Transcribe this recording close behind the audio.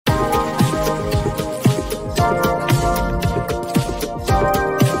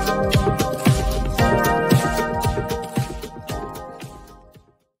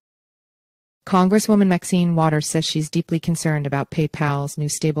Congresswoman Maxine says she's deeply concerned about PayPal's new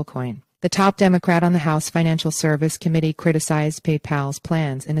stablecoin. The top Democrat on the House Financial Service Committee criticized PayPal's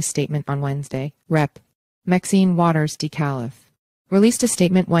plans in a statement on Wednesday. Rep. Maxine DeCalif released a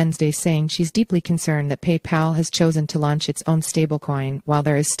statement Wednesday saying she's deeply concerned that PayPal has chosen to launch its own stablecoin while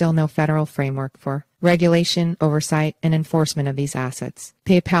there is still no federal framework for regulation, oversight, and enforcement of these assets.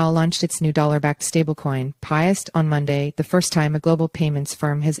 PayPal launched its new dollar-backed stablecoin, PIAST, on Monday, the first time a global payments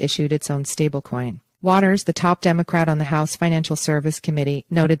firm has issued its own stablecoin. Waters, the top Democrat on the House Financial Service Committee,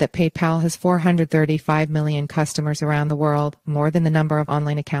 noted that PayPal has 435 million customers around the world, more than the number of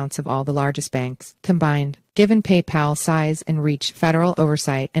online accounts of all the largest banks combined. Given PayPal's size and reach, federal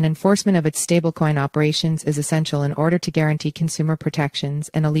oversight and enforcement of its stablecoin operations is essential in order to guarantee consumer protections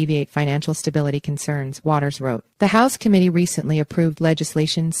and alleviate financial stability concerns, Waters wrote. The House committee recently approved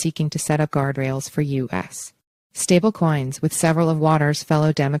legislation seeking to set up guardrails for U.S. stablecoins, with several of Waters'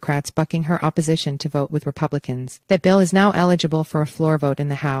 fellow Democrats bucking her opposition to vote with Republicans. That bill is now eligible for a floor vote in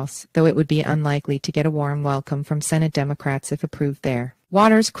the House, though it would be unlikely to get a warm welcome from Senate Democrats if approved there.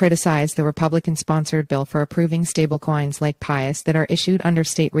 Waters criticized the Republican-sponsored bill for approving stablecoins like PIAST that are issued under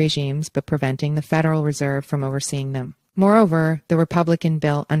state regimes but preventing the Federal Reserve from overseeing them. Moreover, the Republican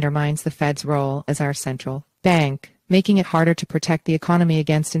bill undermines the Fed's role as our central bank, making it harder to protect the economy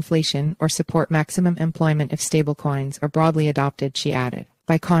against inflation or support maximum employment if stablecoins are broadly adopted, she added.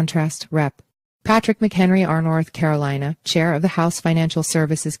 By contrast, Rep. Patrick McHenry, North Carolina, chair of the House Financial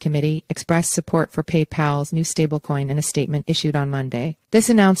Services Committee, expressed support for PayPal's new stablecoin in a statement issued on Monday. This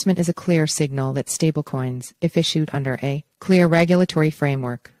announcement is a clear signal that stablecoins, if issued under a clear regulatory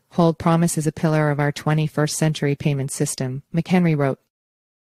framework, hold promise as a pillar of our 21st century payment system, McHenry wrote.